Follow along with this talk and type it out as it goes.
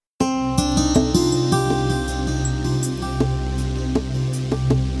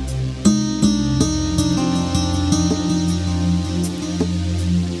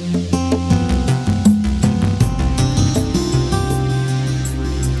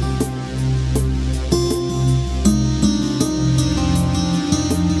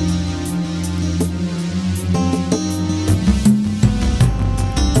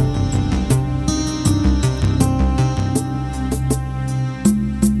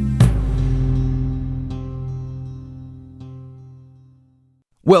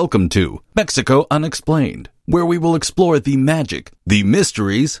Welcome to Mexico Unexplained, where we will explore the magic, the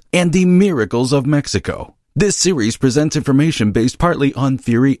mysteries, and the miracles of Mexico. This series presents information based partly on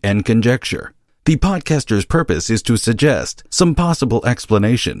theory and conjecture. The podcaster's purpose is to suggest some possible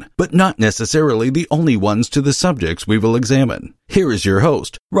explanation, but not necessarily the only ones to the subjects we will examine. Here is your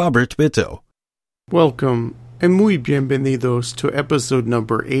host, Robert Bitto. Welcome, and muy bienvenidos to episode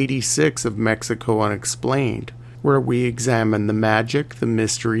number 86 of Mexico Unexplained, where we examine the magic, the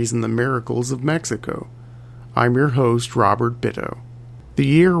mysteries, and the miracles of Mexico. I'm your host, Robert Bitto. The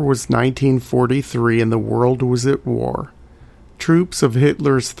year was 1943 and the world was at war. Troops of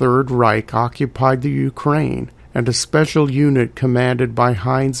Hitler's Third Reich occupied the Ukraine, and a special unit commanded by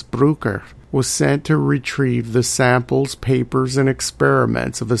Heinz Brücker was sent to retrieve the samples, papers, and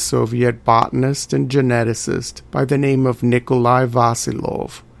experiments of a Soviet botanist and geneticist by the name of Nikolai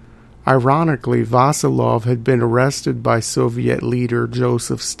Vasilov. Ironically, Vasilov had been arrested by Soviet leader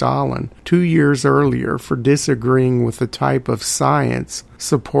Joseph Stalin 2 years earlier for disagreeing with the type of science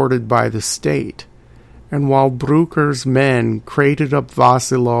supported by the state. And while Brücker's men crated up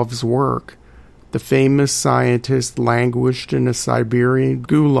Vasilov's work, the famous scientist languished in a Siberian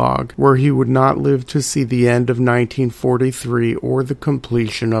gulag where he would not live to see the end of 1943 or the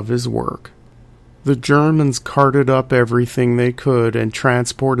completion of his work. The Germans carted up everything they could and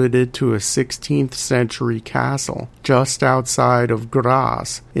transported it to a 16th century castle just outside of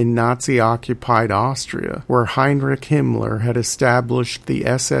Graz in Nazi-occupied Austria, where Heinrich Himmler had established the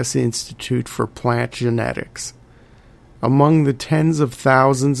SS Institute for Plant Genetics. Among the tens of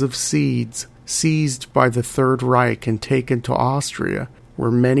thousands of seeds seized by the Third Reich and taken to Austria were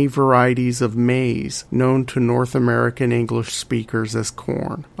many varieties of maize known to North American English speakers as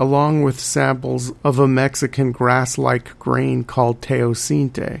corn, along with samples of a Mexican grass-like grain called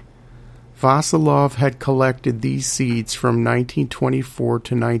teosinte. Vasilov had collected these seeds from 1924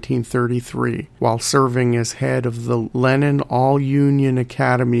 to 1933 while serving as head of the Lenin All-Union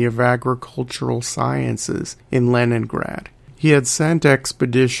Academy of Agricultural Sciences in Leningrad. He had sent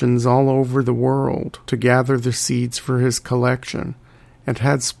expeditions all over the world to gather the seeds for his collection, and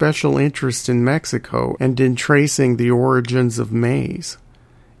had special interest in Mexico and in tracing the origins of maize.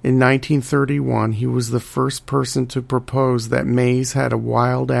 In 1931, he was the first person to propose that maize had a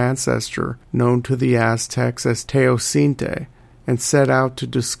wild ancestor known to the Aztecs as teosinte, and set out to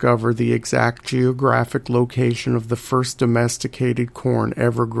discover the exact geographic location of the first domesticated corn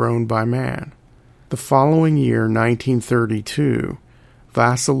ever grown by man. The following year, 1932,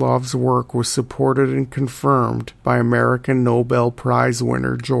 Vasilov's work was supported and confirmed by American Nobel Prize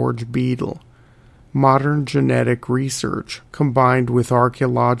winner George Beadle. Modern genetic research, combined with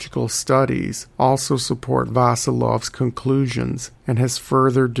archaeological studies, also support Vasilov's conclusions and has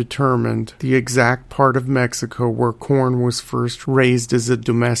further determined the exact part of Mexico where corn was first raised as a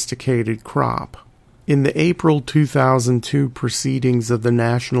domesticated crop. In the April 2002 proceedings of the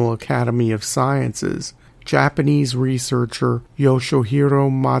National Academy of Sciences, Japanese researcher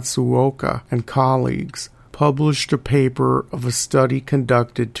Yoshihiro Matsuoka and colleagues published a paper of a study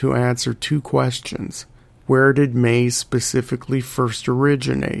conducted to answer two questions. Where did maize specifically first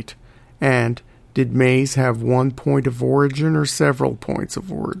originate? And did maize have one point of origin or several points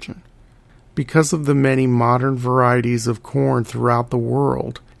of origin? Because of the many modern varieties of corn throughout the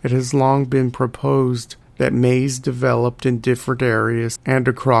world, it has long been proposed that maize developed in different areas and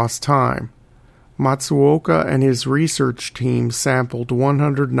across time. Matsuoka and his research team sampled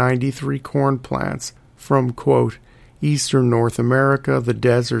 193 corn plants from, quote, eastern North America, the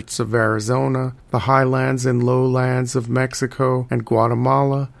deserts of Arizona, the highlands and lowlands of Mexico and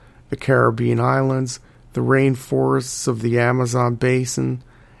Guatemala, the Caribbean islands, the rainforests of the Amazon basin,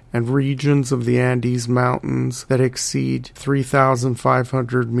 and regions of the Andes Mountains that exceed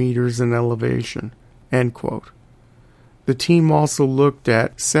 3,500 meters in elevation, end quote. The team also looked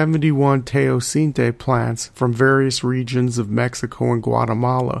at 71 teosinte plants from various regions of Mexico and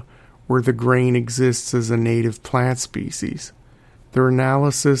Guatemala, where the grain exists as a native plant species. Their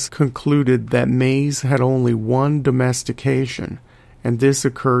analysis concluded that maize had only one domestication, and this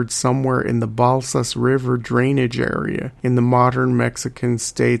occurred somewhere in the Balsas River drainage area in the modern Mexican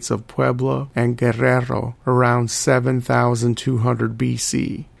states of Puebla and Guerrero around 7,200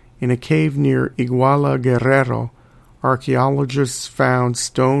 BC. In a cave near Iguala, Guerrero, archaeologists found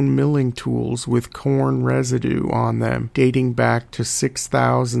stone milling tools with corn residue on them dating back to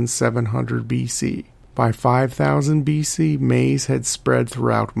 6,700 BC. By 5000 BC, maize had spread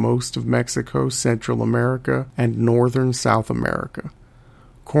throughout most of Mexico, Central America, and northern South America.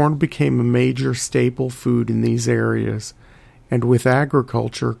 Corn became a major staple food in these areas, and with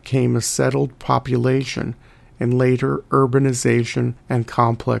agriculture came a settled population and later urbanization and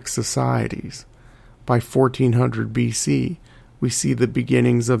complex societies. By 1400 BC, we see the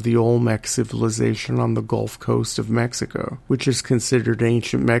beginnings of the Olmec civilization on the Gulf Coast of Mexico, which is considered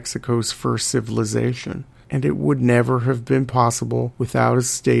ancient Mexico's first civilization, and it would never have been possible without a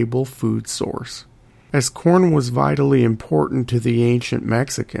stable food source. As corn was vitally important to the ancient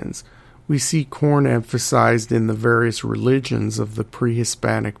Mexicans, we see corn emphasized in the various religions of the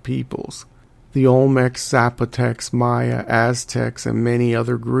pre-Hispanic peoples. The Olmecs, Zapotecs, Maya, Aztecs, and many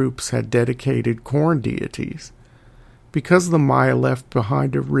other groups had dedicated corn deities. Because the Maya left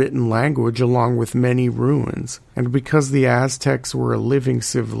behind a written language along with many ruins, and because the Aztecs were a living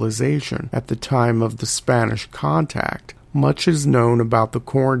civilization at the time of the Spanish contact, much is known about the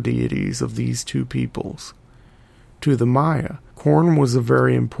corn deities of these two peoples. To the Maya, corn was a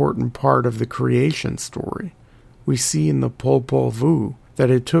very important part of the creation story. We see in the Popol Vuh that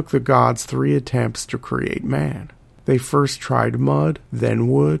it took the gods 3 attempts to create man. They first tried mud, then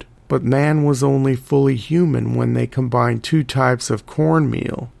wood, but man was only fully human when they combined 2 types of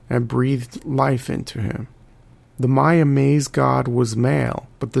cornmeal and breathed life into him. The Maya maize god was male,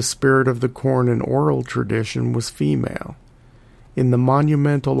 but the spirit of the corn in oral tradition was female. In the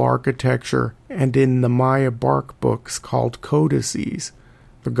monumental architecture and in the Maya bark books called codices,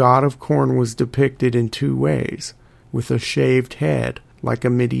 the god of corn was depicted in 2 ways, with a shaved head like a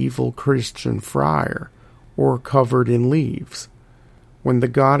medieval Christian friar, or covered in leaves. When the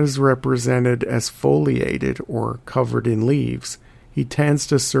god is represented as foliated or covered in leaves, he tends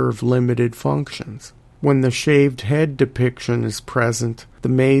to serve limited functions. When the shaved head depiction is present, the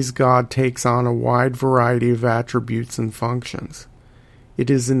maize god takes on a wide variety of attributes and functions. It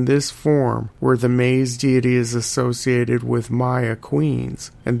is in this form where the maize deity is associated with Maya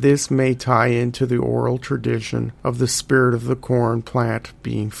queens, and this may tie into the oral tradition of the spirit of the corn plant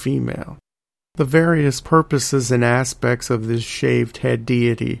being female. The various purposes and aspects of this shaved head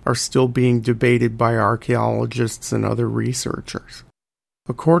deity are still being debated by archaeologists and other researchers.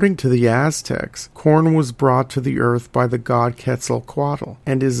 According to the Aztecs, corn was brought to the earth by the god Quetzalcoatl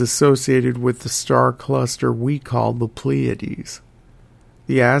and is associated with the star cluster we call the Pleiades.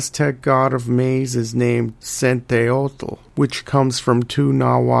 The Aztec god of maize is named Centeotl, which comes from 2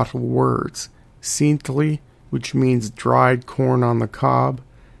 Nahuatl words, Cintli, which means dried corn on the cob,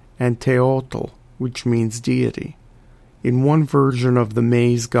 and Teotl, which means deity. In one version of the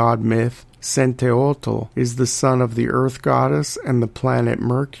maize god myth, Centeotl is the son of the earth goddess and the planet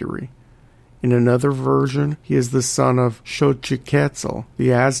Mercury. In another version, he is the son of Xochiquetzal,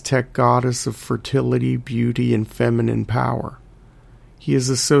 the Aztec goddess of fertility, beauty, and feminine power. He is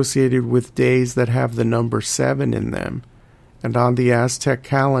associated with days that have the number 7 in them, and on the Aztec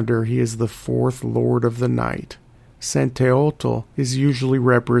calendar he is the 4th lord of the night. Centeotl is usually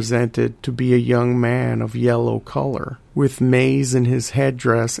represented to be a young man of yellow color, with maize in his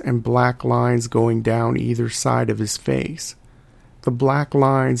headdress and black lines going down either side of his face. The black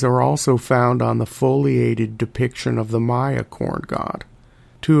lines are also found on the foliated depiction of the Maya corn god.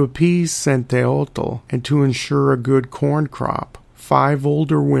 To appease Centeotl and to ensure a good corn crop, 5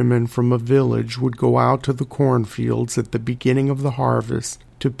 older women from a village would go out to the cornfields at the beginning of the harvest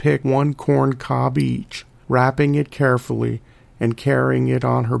to pick 1 corn cob each, wrapping it carefully and carrying it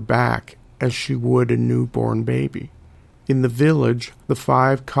on her back as she would a newborn baby. In the village, the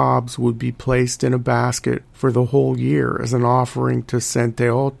 5 cobs would be placed in a basket for the whole year as an offering to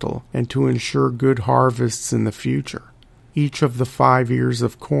Centeotl and to ensure good harvests in the future. Each of the 5 ears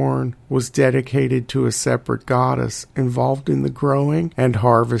of corn was dedicated to a separate goddess involved in the growing and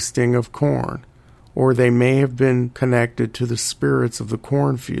harvesting of corn, or they may have been connected to the spirits of the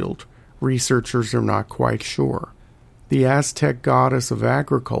cornfield. Researchers are not quite sure. The Aztec goddess of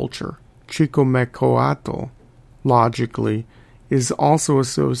agriculture, Chicomecoatl, logically, is also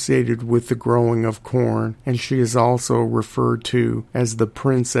associated with the growing of corn, and she is also referred to as the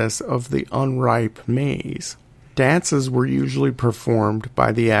princess of the unripe maize. Dances were usually performed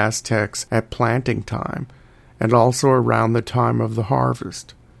by the Aztecs at planting time, and also around the time of the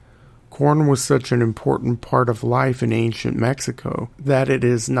harvest. Corn was such an important part of life in ancient Mexico that it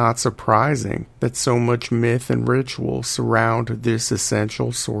is not surprising that so much myth and ritual surround this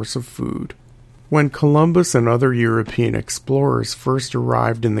essential source of food. When Columbus and other European explorers first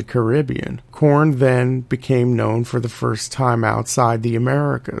arrived in the Caribbean, corn then became known for the first time outside the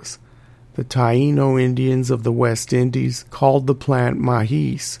Americas. The Taino Indians of the West Indies called the plant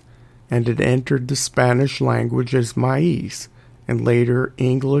maize, and it entered the Spanish language as maize, and later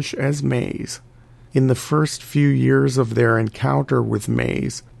English as maize. In the first few years of their encounter with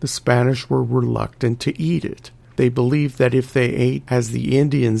maize, the Spanish were reluctant to eat it. They believed that if they ate as the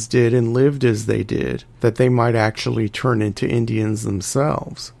Indians did and lived as they did, that they might actually turn into Indians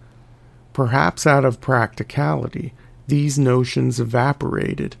themselves. Perhaps out of practicality, these notions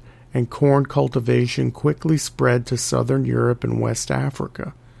evaporated, and corn cultivation quickly spread to southern Europe and West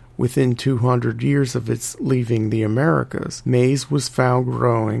Africa. Within 200 years of its leaving the Americas, maize was found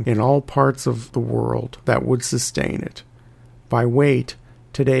growing in all parts of the world that would sustain it. By weight,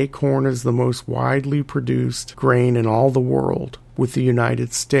 today corn is the most widely produced grain in all the world, with the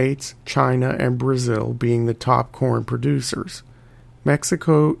United States, China, and Brazil being the top corn producers.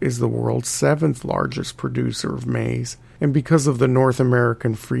 Mexico is the world's 7th largest producer of maize, and because of the North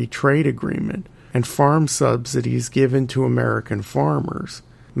American Free Trade Agreement and farm subsidies given to American farmers,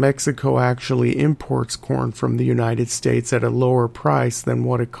 Mexico actually imports corn from the United States at a lower price than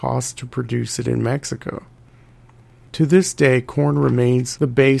what it costs to produce it in Mexico. To this day, corn remains the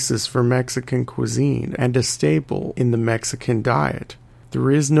basis for Mexican cuisine and a staple in the Mexican diet.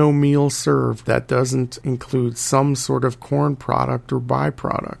 There is no meal served that doesn't include some sort of corn product or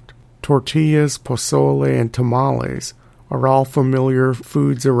byproduct. Tortillas, pozole, and tamales are all familiar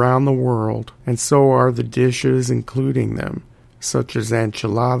foods around the world, and so are the dishes including them, such as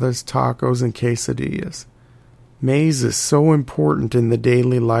enchiladas, tacos, and quesadillas. Maize is so important in the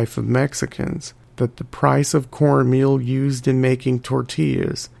daily life of Mexicans that the price of cornmeal used in making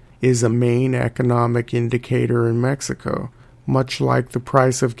tortillas is a main economic indicator in Mexico, much like the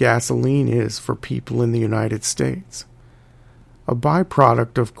price of gasoline is for people in the United States. A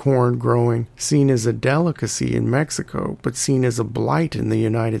byproduct of corn growing, seen as a delicacy in Mexico but seen as a blight in the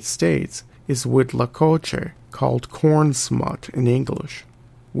United States, is huitlacoche, called corn smut in English.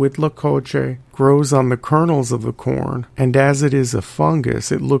 Huitlacoche grows on the kernels of the corn, and as it is a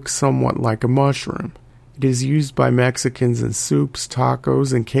fungus, it looks somewhat like a mushroom. It is used by Mexicans in soups,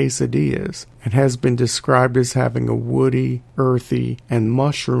 tacos, and quesadillas, and has been described as having a woody, earthy, and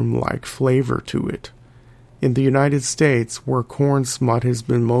mushroom-like flavor to it. In the United States, where corn smut has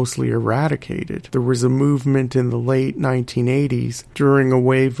been mostly eradicated, there was a movement in the late 1980s during a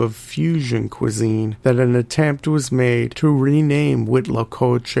wave of fusion cuisine that an attempt was made to rename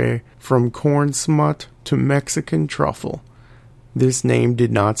huitlacoche from corn smut to Mexican truffle. This name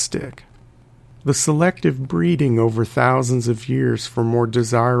did not stick. The selective breeding over thousands of years for more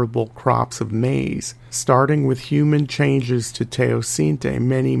desirable crops of maize, starting with human changes to teosinte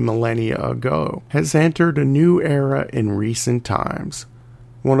many millennia ago, has entered a new era in recent times.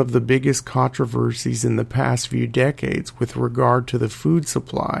 One of the biggest controversies in the past few decades with regard to the food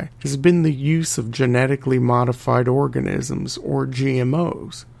supply has been the use of genetically modified organisms, or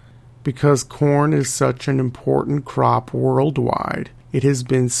GMOs. Because corn is such an important crop worldwide, it has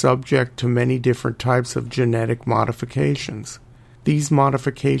been subject to many different types of genetic modifications. These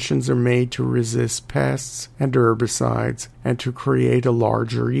modifications are made to resist pests and herbicides and to create a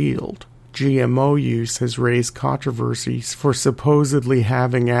larger yield. GMO use has raised controversies for supposedly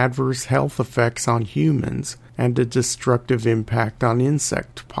having adverse health effects on humans and a destructive impact on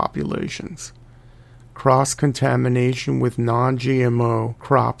insect populations. Cross-contamination with non-GMO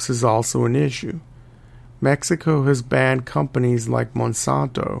crops is also an issue. Mexico has banned companies like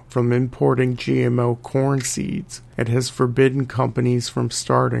Monsanto from importing GMO corn seeds and has forbidden companies from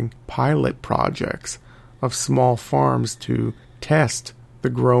starting pilot projects of small farms to test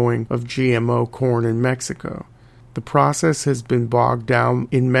the growing of GMO corn in Mexico. The process has been bogged down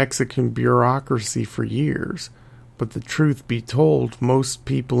in Mexican bureaucracy for years, but the truth be told, most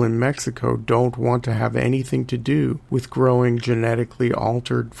people in Mexico don't want to have anything to do with growing genetically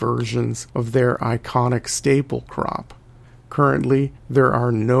altered versions of their iconic staple crop. Currently, there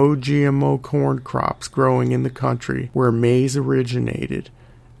are no GMO corn crops growing in the country where maize originated,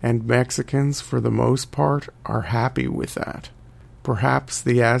 and Mexicans, for the most part, are happy with that. Perhaps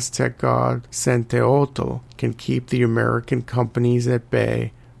the Aztec god Centeotl can keep the American companies at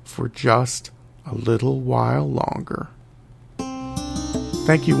bay for just a little while longer.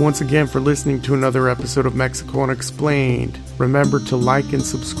 Thank you once again for listening to another episode of Mexico Unexplained. Remember to like and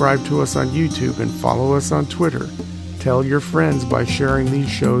subscribe to us on YouTube and follow us on Twitter. Tell your friends by sharing these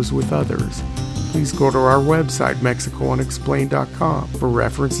shows with others. Please go to our website, MexicoUnexplained.com, for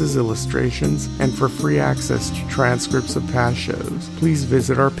references, illustrations, and for free access to transcripts of past shows. Please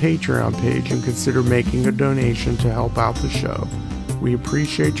visit our Patreon page and consider making a donation to help out the show. We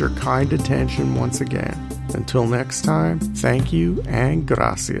appreciate your kind attention once again. Until next time, thank you and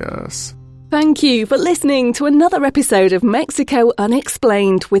gracias. Thank you for listening to another episode of Mexico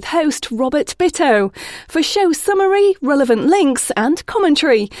Unexplained with host Robert Bitto. For show summary, relevant links and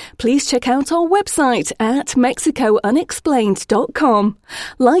commentary, please check out our website at mexicounexplained.com.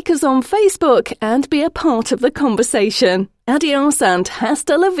 Like us on Facebook and be a part of the conversation. Adios and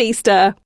hasta la vista.